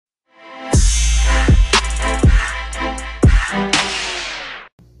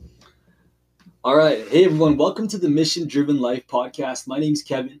All right. Hey, everyone. Welcome to the Mission Driven Life podcast. My name's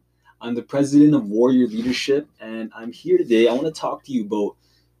Kevin. I'm the president of Warrior Leadership, and I'm here today. I want to talk to you about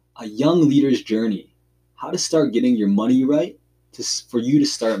a young leader's journey, how to start getting your money right for you to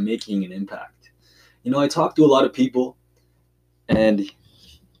start making an impact. I talk to a lot of people, and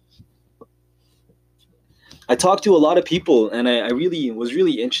I really was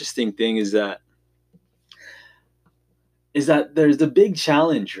really interesting thing is that there's a big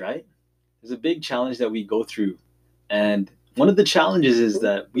challenge, right? There's a big challenge that we go through. And one of the challenges is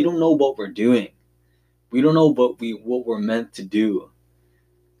that we don't know what we're doing. We don't know what we're meant to do.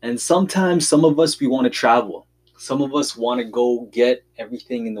 And sometimes some of us we want to travel. Some of us want to go get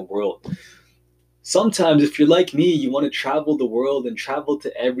everything in the world. Sometimes if you're like me, you want to travel the world and travel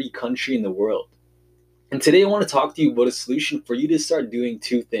to every country in the world. And today I want to talk to you about a solution for you to start doing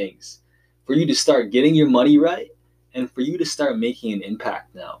two things. For you to start getting your money right and for you to start making an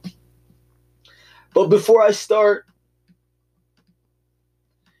impact now. But before I start,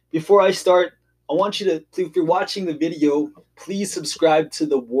 I want you to, if you're watching the video, please subscribe to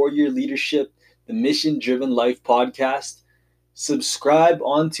the Warrior Leadership, the Mission Driven Life podcast. Subscribe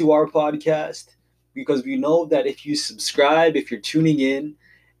onto our podcast because we know that if you subscribe, if you're tuning in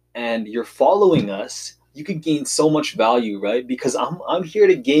and you're following us, you could gain so much value, right? Because I'm here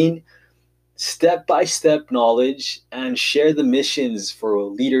to gain step-by-step knowledge and share the missions for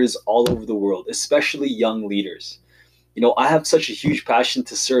leaders all over the world, especially young leaders. I have such a huge passion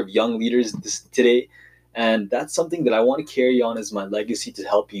to serve young leaders today, and that's something that I want to carry on as my legacy to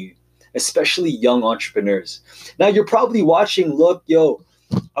help you, especially young entrepreneurs. Now, you're probably watching, look,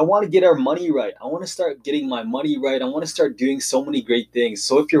 I want to get our money right. I want to start getting my money right. I want to start doing so many great things.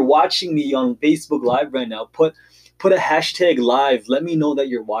 So if you're watching me on Facebook Live right now, put a hashtag live. Let me know that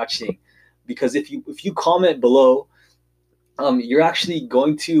you're watching, because if you comment below, you're actually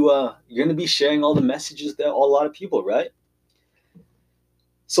going to be sharing all the messages that a lot of people, right?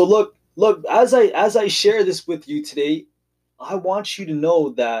 So look, as I share this with you today, I want you to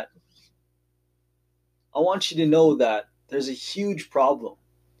know that there's a huge problem.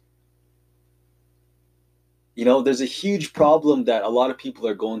 There's a huge problem that a lot of people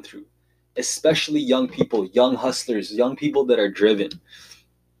are going through, especially young people, young hustlers, young people that are driven.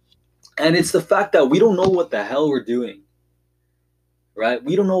 And it's the fact that we don't know what the hell we're doing. Right?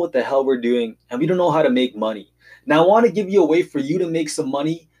 We don't know what the hell we're doing, and we don't know how to make money. Now, I want to give you a way for you to make some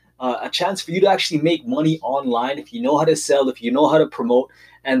money, a chance for you to actually make money online if you know how to sell, if you know how to promote.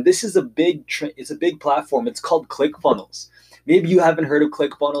 And this is it's a big platform. It's called ClickFunnels. Maybe you haven't heard of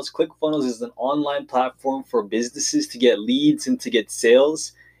ClickFunnels. ClickFunnels is an online platform for businesses to get leads and to get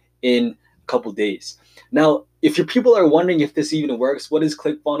sales in a couple days. Now, if your people are wondering if this even works, what is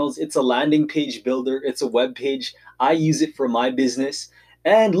ClickFunnels? It's a landing page builder. It's a web page. I use it for my business.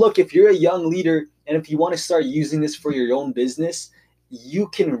 And look, if you're a young leader and if you want to start using this for your own business, you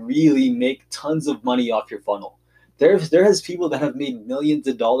can really make tons of money off your funnel. There has people that have made millions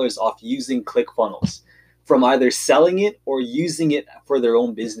of dollars off using ClickFunnels from either selling it or using it for their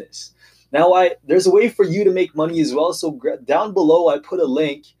own business. Now, there's a way for you to make money as well. So down below, I put a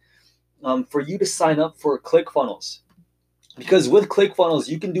link for you to sign up for ClickFunnels. Because with ClickFunnels,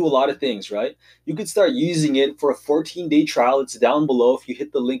 you can do a lot of things, right? You could start using it for a 14-day trial. It's down below if you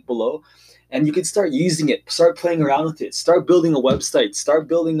hit the link below. And you can start using it, start playing around with it, start building a website, start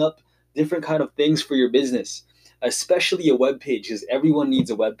building up different kind of things for your business, especially a web page, because everyone needs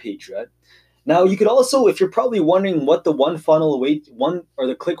a web page, right? Now, you could also, if you're probably wondering what the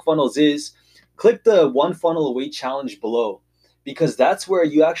the ClickFunnels is, click the One Funnel Away challenge below, because that's where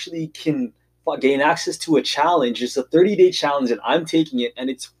you actually can gain access to a challenge. It's a 30-day challenge, and I'm taking it, and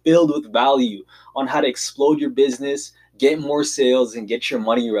it's filled with value on how to explode your business, get more sales, and get your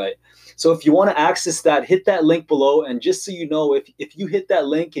money right. So if you want to access that, hit that link below. And just so you know, if you hit that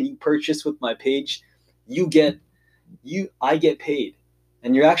link and you purchase with my page, I get paid.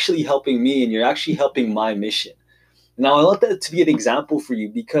 And you're actually helping me, and you're actually helping my mission. Now, I want that to be an example for you,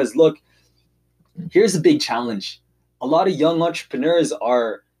 because look, here's a big challenge. A lot of young entrepreneurs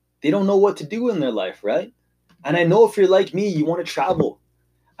they don't know what to do in their life, right? And I know if you're like me, you want to travel.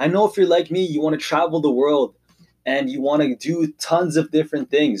 I know if you're like me, you want to travel the world and you want to do tons of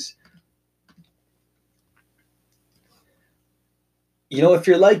different things. If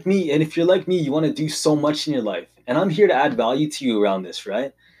you're like me, you want to do so much in your life. And I'm here to add value to you around this,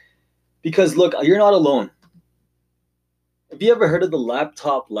 right? Because look, you're not alone. Have you ever heard of the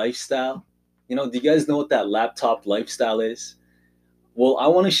laptop lifestyle? Do you guys know what that laptop lifestyle is? Well, I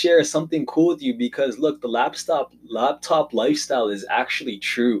want to share something cool with you, because look, the laptop lifestyle is actually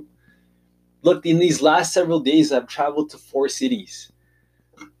true. Look, in these last several days, I've traveled to 4 cities.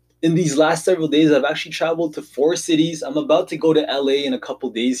 In these last several days, I've actually traveled to 4 cities. I'm about to go to LA in a couple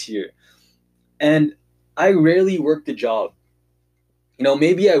days here. And I rarely worked a job.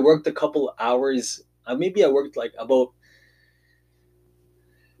 Maybe I worked a couple hours. Maybe I worked like about,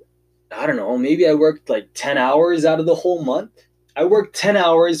 I don't know, maybe I worked like 10 hours out of the whole month. I worked 10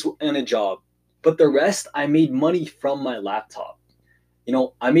 hours in a job, but the rest I made money from my laptop.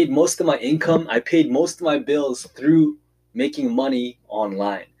 I made most of my income, I paid most of my bills through making money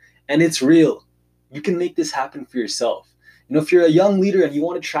online. And it's real. You can make this happen for yourself. If you're a young leader and you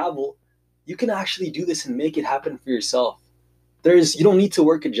want to travel, you can actually do this and make it happen for yourself. You don't need to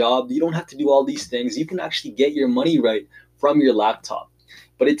work a job. You don't have to do all these things. You can actually get your money right from your laptop.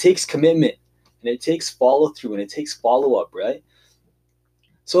 But it takes commitment and it takes follow through and it takes follow up, right?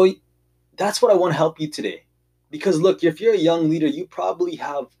 So that's what I want to help you today. Because look, if you're a young leader, you probably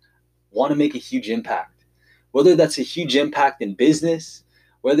want to make a huge impact. Whether that's a huge impact in business,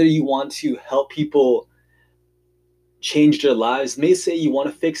 whether you want to help people change their lives. May say you want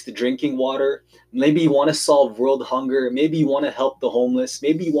to fix the drinking water. Maybe you want to solve world hunger. Maybe you want to help the homeless.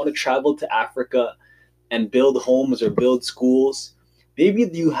 Maybe you want to travel to Africa and build homes or build schools. Maybe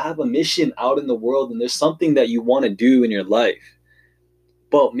you have a mission out in the world and there's something that you want to do in your life.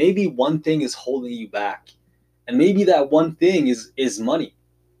 But maybe one thing is holding you back. And maybe that one thing is money,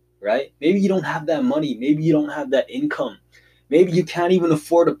 right? Maybe you don't have that money. Maybe you don't have that income. Maybe you can't even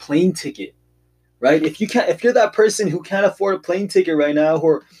afford a plane ticket, right? If you're that person who can't afford a plane ticket right now,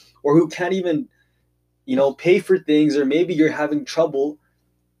 or who can't even, pay for things, or maybe you're having trouble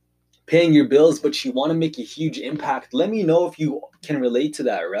paying your bills, but you want to make a huge impact, let me know if you can relate to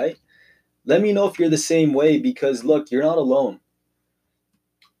that, right? Let me know if you're the same way, because look, you're not alone.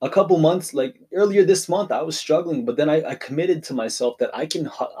 A couple months, like earlier this month, I was struggling, but then I committed to myself that I'm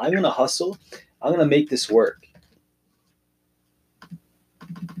going to hustle. I'm going to make this work.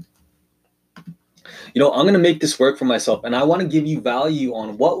 I'm going to make this work for myself. And I want to give you value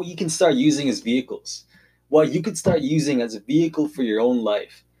on what you can start using as vehicles, what you could start using as a vehicle for your own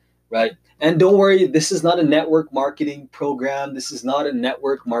life, right? And don't worry, this is not a network marketing program. This is not a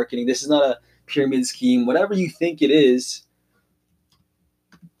network marketing. This is not a pyramid scheme. Whatever you think it is,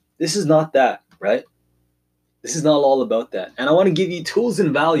 this is not that, right? This is not all about that. And I want to give you tools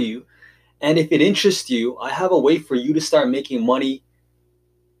and value. And if it interests you, I have a way for you to start making money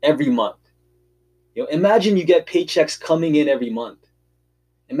every month. Imagine you get paychecks coming in every month.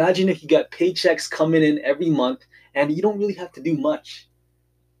 Imagine if you got paychecks coming in every month and you don't really have to do much,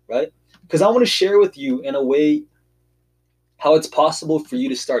 right? Because I want to share with you in a way how it's possible for you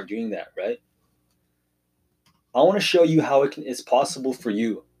to start doing that, right? I want to show you how it's possible for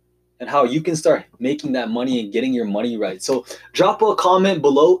you and how you can start making that money and getting your money right. So drop a comment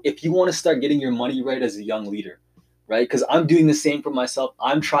below if you want to start getting your money right as a young leader, right? Because I'm doing the same for myself.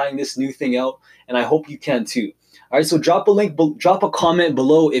 I'm trying this new thing out, and I hope you can too. All right, so drop a comment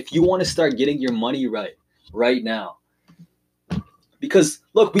below if you want to start getting your money right now. Because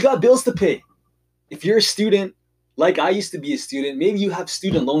look, we got bills to pay. If you're a student, like I used to be a student, maybe you have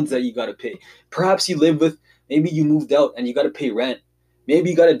student loans that you got to pay. Perhaps you live with, maybe you moved out and you got to pay rent. Maybe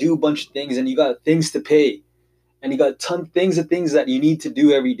you got to do a bunch of things and you got things to pay. And you got things that you need to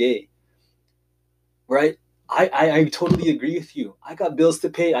do every day, right? I totally agree with you. I got bills to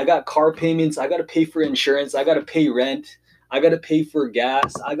pay. I got car payments. I got to pay for insurance. I got to pay rent. I got to pay for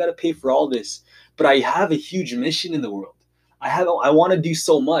gas. I got to pay for all this. But I have a huge mission in the world. I want to do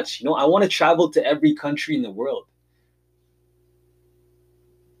so much. I want to travel to every country in the world.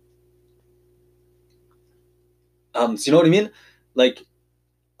 So you know what I mean? Like,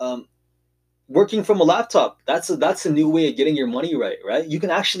 working from a laptop. That's a new way of getting your money right? You can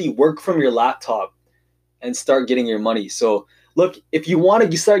actually work from your laptop and start getting your money. So look, if you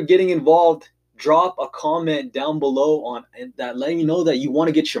want to start getting involved, drop a comment down below on that, letting me know that you want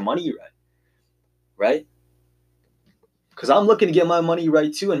to get your money right? Because I'm looking to get my money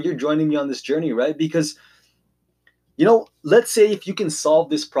right too, and you're joining me on this journey, right? Because, let's say if you can solve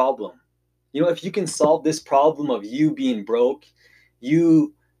this problem, if you can solve this problem of you being broke,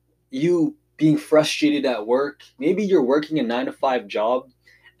 you being frustrated at work, maybe you're working a 9-to-5 job,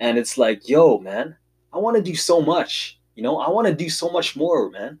 and it's like, yo, man, I want to do so much. I want to do so much more,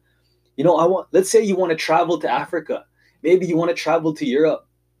 man. Let's say you want to travel to Africa. Maybe you want to travel to Europe.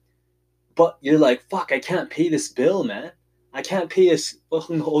 But you're like, fuck, I can't pay this bill, man. I can't pay a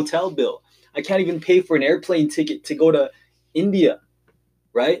hotel bill. I can't even pay for an airplane ticket to go to India,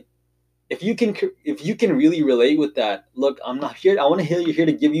 right? If you can really relate with that, look, I'm not here. I want to hear you here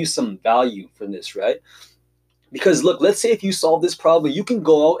to give you some value from this, right? Because look, let's say if you solve this problem, you can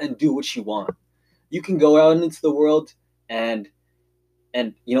go out and do what you want. You can go out into the world and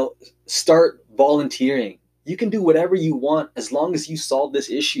and start volunteering. You can do whatever you want as long as you solve this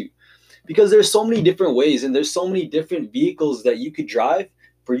issue, because there's so many different ways and there's so many different vehicles that you could drive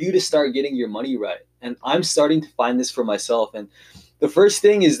for you to start getting your money right. And I'm starting to find this for myself. And the first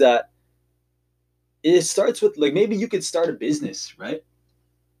thing is that it starts with, like, maybe you could start a business, right?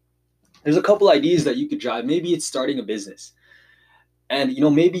 There's a couple ideas that you could drive. Maybe it's starting a business. And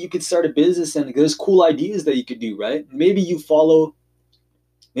maybe you could start a business and there's cool ideas that you could do, right? Maybe you follow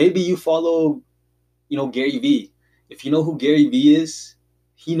Gary Vee. If you know who Gary Vee is,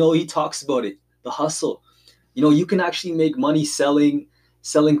 he talks about it, the hustle. You can actually make money selling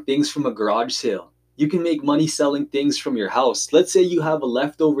things from a garage sale. You can make money selling things from your house. Let's say you have a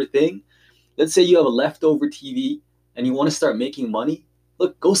leftover thing. Let's say you have a leftover TV and you want to start making money.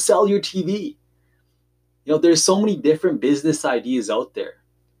 Look, go sell your TV. There's so many different business ideas out there,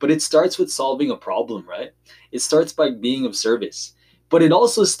 but it starts with solving a problem, right? It starts by being of service, but it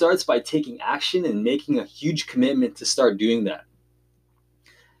also starts by taking action and making a huge commitment to start doing that.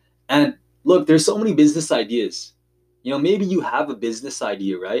 And look, there's so many business ideas. Maybe you have a business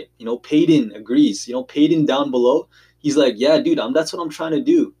idea, right? Payton agrees. Payton down below, he's like, yeah, dude, that's what I'm trying to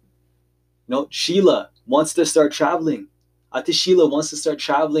do. Sheila wants to start traveling. Sheila wants to start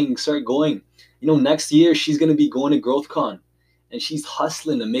traveling, start going. Next year she's going to be going to GrowthCon and she's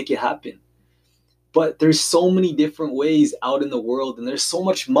hustling to make it happen. But there's so many different ways out in the world and there's so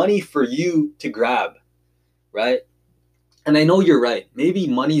much money for you to grab, right? And I know you're right. Maybe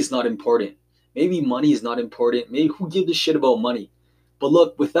money is not important. Maybe who gives a shit about money? But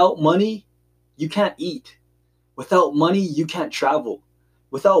look, without money, you can't eat. Without money, you can't travel.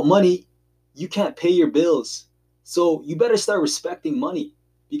 Without money, you can't pay your bills. So you better start respecting money,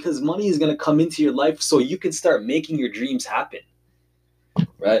 because money is going to come into your life so you can start making your dreams happen,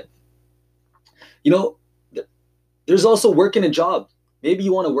 right? There's also working a job. Maybe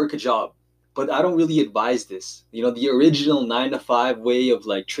you want to work a job, but I don't really advise this. The original 9 to 5 way of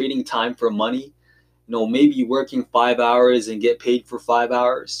like trading time for money, maybe working 5 hours and get paid for 5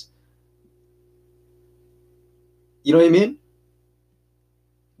 hours. You know what I mean?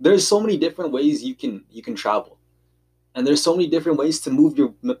 There's so many different ways you can travel. And there's so many different ways to move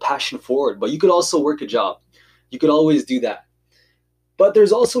your passion forward. But you could also work a job. You could always do that. But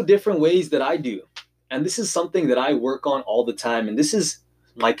there's also different ways that I do. And this is something that I work on all the time. And this is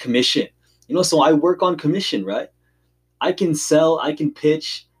my commission. So I work on commission, right? I can sell, I can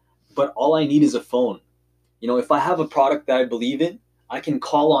pitch, but all I need is a phone. If I have a product that I believe in, I can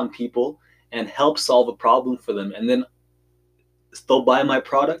call on people and help solve a problem for them. And then they'll buy my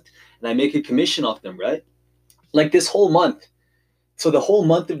product and I make a commission off them, right? Like this whole month. So the whole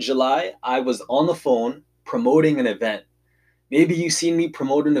month of July, I was on the phone promoting an event. Maybe you've seen me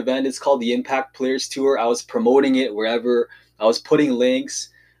promote an event. It's called the Impact Players Tour. I was promoting it wherever. I was putting links.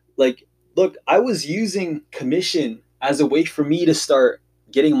 Like, look, I was using commission as a way for me to start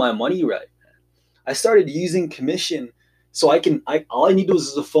getting my money right. I started using commission so all I needed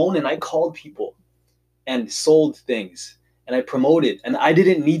was a phone, and I called people and sold things and I promoted, and I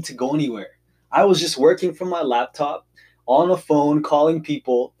didn't need to go anywhere. I was just working from my laptop on a phone, calling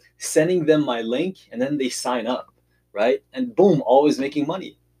people, sending them my link, and then they sign up, right? And boom, always making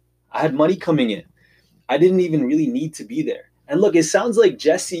money. I had money coming in. I didn't even really need to be there. And look, it sounds like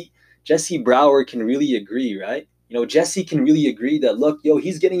Jesse Brower can really agree, right? Jesse can really agree that, look,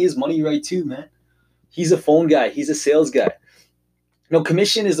 he's getting his money right too, man. He's a phone guy. He's a sales guy.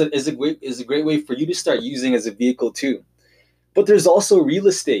 Commission is a great way for you to start using as a vehicle too. But there's also real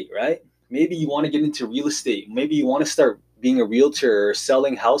estate, right? Maybe you want to get into real estate. Maybe you want to start being a realtor or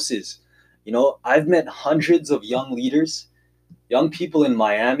selling houses. I've met hundreds of young leaders, young people in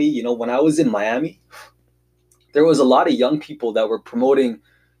Miami. When I was in Miami, there was a lot of young people that were promoting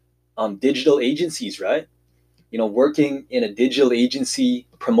digital agencies, right? Working in a digital agency,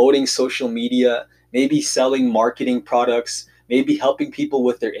 promoting social media, maybe selling marketing products, maybe helping people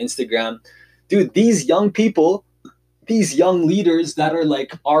with their Instagram. Dude, these young people, these young leaders that are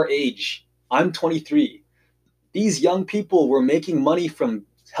like our age, I'm 23. These young people were making money from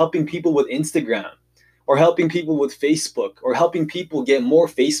helping people with Instagram or helping people with Facebook or helping people get more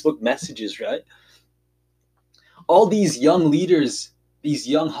Facebook messages, right? All these young leaders, these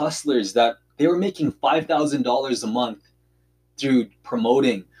young hustlers, that they were making $5,000 a month through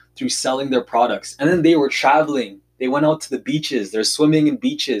promoting, through selling their products. And then they were traveling. They went out to the beaches. They're swimming in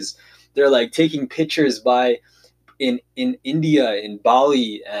beaches. They're like taking pictures in India, in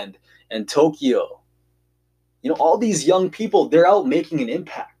Bali and Tokyo. All these young people, they're out making an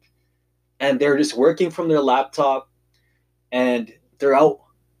impact. And they're just working from their laptop and they're out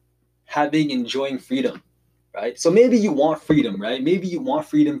enjoying freedom. right? So maybe you want freedom, right? Maybe you want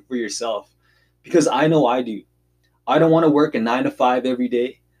freedom for yourself, because I know I do. I don't want to work a 9 to 5 every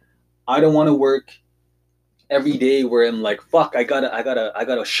day. I don't want to work every day where I'm like, fuck, I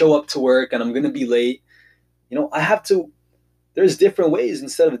gotta show up to work and I'm gonna be late. I have to. There's different ways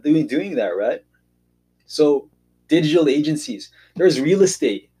instead of doing that, right? So digital agencies, there's real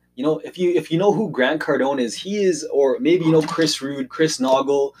estate. If you know who Grant Cardone is, he is, or maybe you know Chris Rude, Chris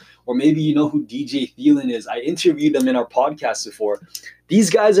Noggle, or maybe you know who DJ Thielen is. I interviewed them in our podcast before. These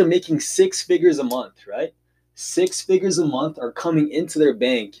guys are making 6 figures a month, right? 6 figures a month are coming into their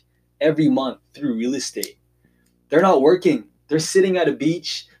bank every month through real estate. They're not working. They're sitting at a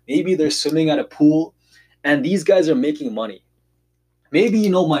beach. Maybe they're swimming at a pool, and these guys are making money. Maybe you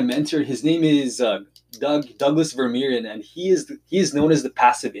know my mentor. His name is Douglas Vermeeren, and he is known as the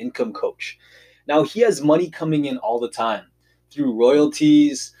passive income coach. Now he has money coming in all the time through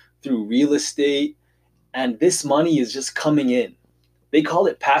royalties, through real estate, and this money is just coming in. They call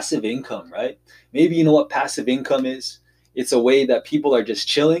it passive income, right? Maybe you know what passive income is. It's a way that people are just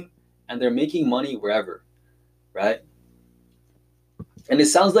chilling and they're making money wherever, right? And it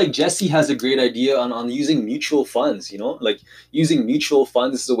sounds like Jesse has a great idea on using mutual funds, like using mutual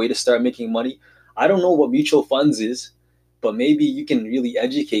funds as a way to start making money. I don't know what mutual funds is, but maybe you can really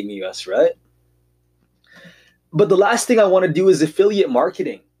educate me, us, right? But the last thing I want to do is affiliate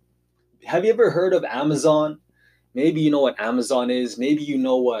marketing. Have you ever heard of Amazon? Maybe you know what Amazon is. Maybe you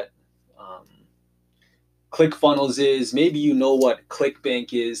know what um, ClickFunnels is. Maybe you know what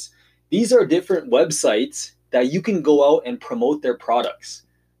ClickBank is. These are different websites that you can go out and promote their products.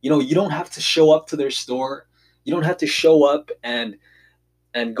 You don't have to show up to their store. You don't have to show up and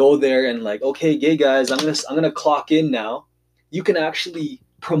go there and like, okay, hey guys, I'm gonna clock in now. You can actually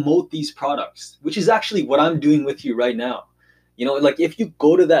promote these products, which is actually what I'm doing with you right now. Like if you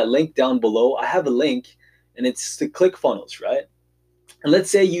go to that link down below, I have a link and it's to ClickFunnels, right? And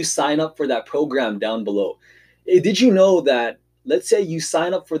let's say you sign up for that program down below. Did you know that, let's say you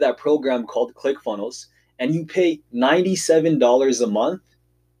sign up for that program called ClickFunnels and you pay $97 a month,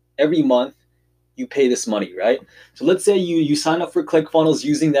 every month you pay this money, right? So let's say you sign up for ClickFunnels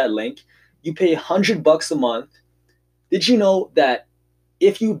using that link, you pay $100 a month. Did you know that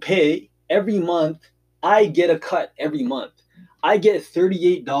if you pay every month, I get a cut every month? I get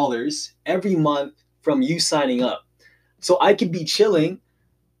 $38 every month from you signing up. So I could be chilling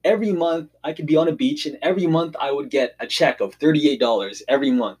every month. I could be on a beach and every month I would get a check of $38 every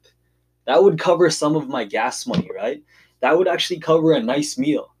month. That would cover some of my gas money, right? That would actually cover a nice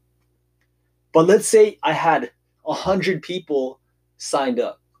meal. But let's say I had 100 people signed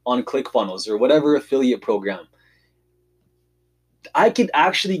up on ClickFunnels or whatever affiliate program. I could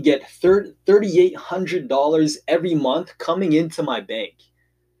actually get $3,800 every month coming into my bank.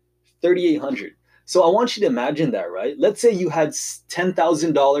 $3,800. So I want you to imagine that, right? Let's say you had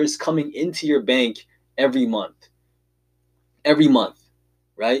 $10,000 coming into your bank every month. Every month,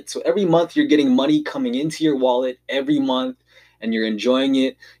 right? So every month you're getting money coming into your wallet every month and you're enjoying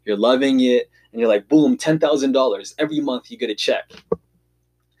it, you're loving it, and you're like, boom, $10,000. Every month you get a check.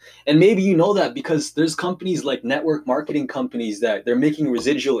 And maybe you know that because there's companies like network marketing companies that they're making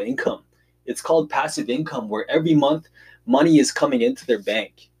residual income. It's called passive income, where every month money is coming into their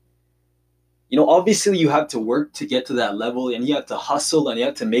bank. Obviously you have to work to get to that level and you have to hustle and you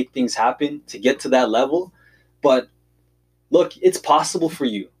have to make things happen to get to that level. But look, it's possible for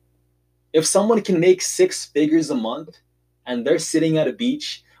you. If someone can make 6 figures a month and they're sitting at a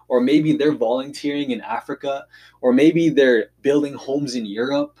beach, or maybe they're volunteering in Africa, or maybe they're building homes in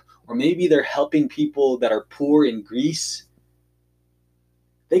Europe, or maybe they're helping people that are poor in Greece,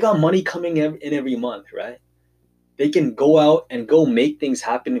 they got money coming in every month, right? They can go out and go make things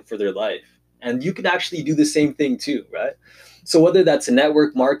happen for their life. And you can actually do the same thing too, right? So whether that's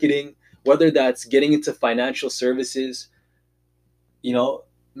network marketing, whether that's getting into financial services,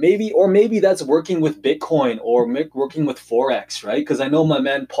 maybe that's working with Bitcoin or working with Forex, right? Because I know my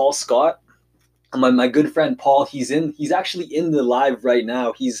man Paul Scott, my good friend Paul, he's actually in the live right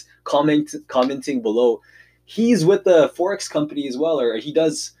now. He's commenting below. He's with the Forex company as well, or he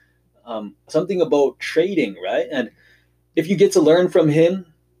does something about trading, right? And if you get to learn from him,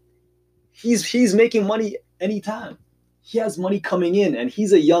 he's making money anytime. He has money coming in and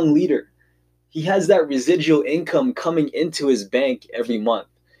he's a young leader. He has that residual income coming into his bank every month.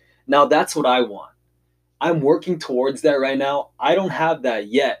 Now that's what I want. I'm working towards that right now. I don't have that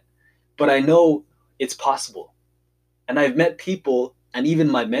yet, but I know it's possible. And I've met people, and even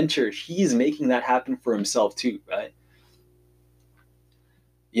my mentor, he's making that happen for himself too, right?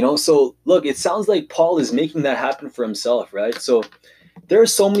 So look, it sounds like Paul is making that happen for himself, right? So there are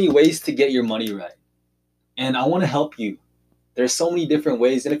so many ways to get your money right. and I want to help you. There's so many different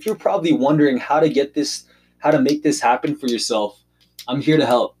ways. And if you're probably wondering how to make this happen for yourself, I'm here to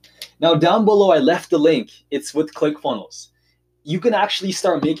help. Now, down below, I left the link. It's with ClickFunnels. You can actually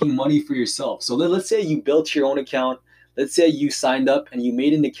start making money for yourself. So let's say you built your own account. Let's say you signed up and you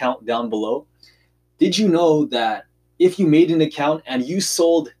made an account down below. Did you know that if you made an account and you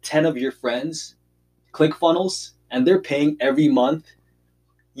sold 10 of your friends ClickFunnels and they're paying every month,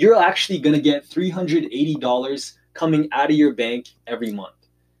 you're actually going to get $380 coming out of your bank every month.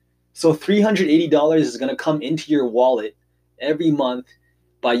 So $380 is going to come into your wallet every month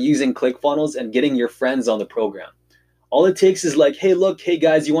by using ClickFunnels and getting your friends on the program. All it takes is like, hey, look, hey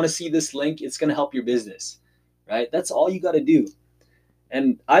guys, you want to see this link? It's going to help your business, right? That's all you got to do.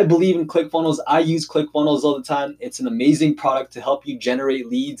 And I believe in ClickFunnels. I use ClickFunnels all the time. It's an amazing product to help you generate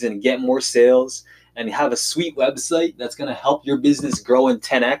leads and get more sales and have a sweet website that's going to help your business grow in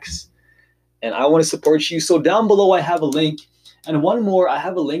 10x. And I want to support you. So down below, I have a link. And one more, I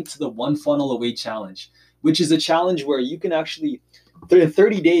have a link to the One Funnel Away Challenge, which is a challenge where you can actually, in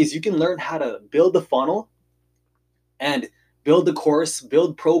 30 days, you can learn how to build a funnel and build a course,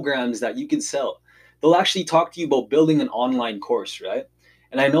 build programs that you can sell. They'll actually talk to you about building an online course, right?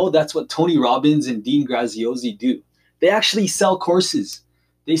 And I know that's what Tony Robbins and Dean Graziosi do. They actually sell courses.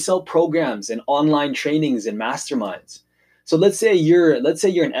 They sell programs and online trainings and masterminds. So let's say you're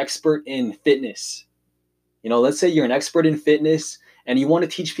an expert in fitness. Let's say you're an expert in fitness and you want to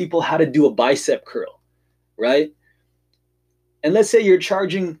teach people how to do a bicep curl, right? And let's say you're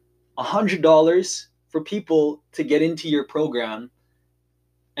charging $100 for people to get into your program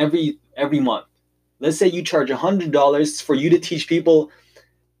every month. Let's say you charge $100 for you to teach people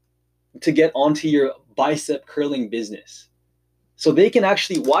to get onto your bicep curling business. So they can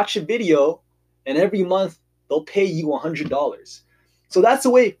actually watch a video and every month they'll pay you $100. So that's a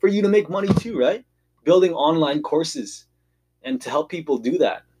way for you to make money too, right? Building online courses and to help people do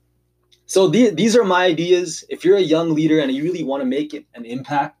that. So these are my ideas. If you're a young leader and you really want to make it an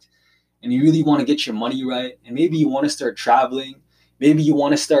impact and you really want to get your money right, and maybe you want to start traveling, maybe you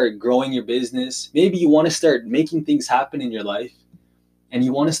want to start growing your business, maybe you want to start making things happen in your life, and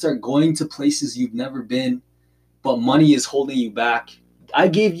you want to start going to places you've never been, but money is holding you back. I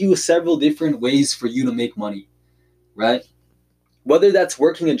gave you several different ways for you to make money, right? Whether that's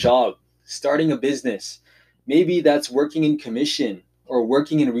working a job, starting a business, maybe that's working in commission or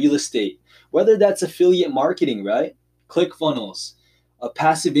working in real estate, whether that's affiliate marketing, right? ClickFunnels, a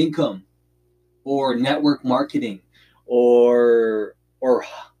passive income, or network marketing, or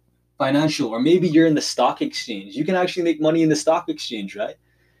financial, or maybe you're in the stock exchange. You can actually make money in the stock exchange, right?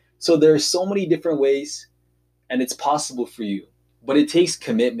 So there are so many different ways and it's possible for you, but it takes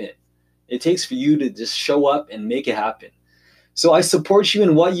commitment. It takes for you to just show up and make it happen. So I support you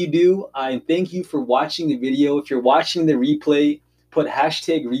in what you do. I thank you for watching the video. If you're watching the replay, put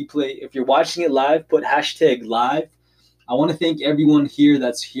hashtag replay. If you're watching it live, put hashtag live. I want to thank everyone here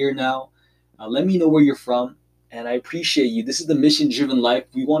that's here now. Let me know where you're from. And I appreciate you. This is the Mission Driven Life.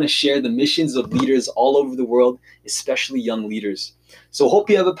 We want to share the missions of leaders all over the world, especially young leaders. So hope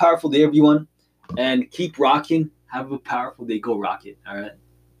you have a powerful day, everyone. And keep rocking. Have a powerful day. Go rock it. All right.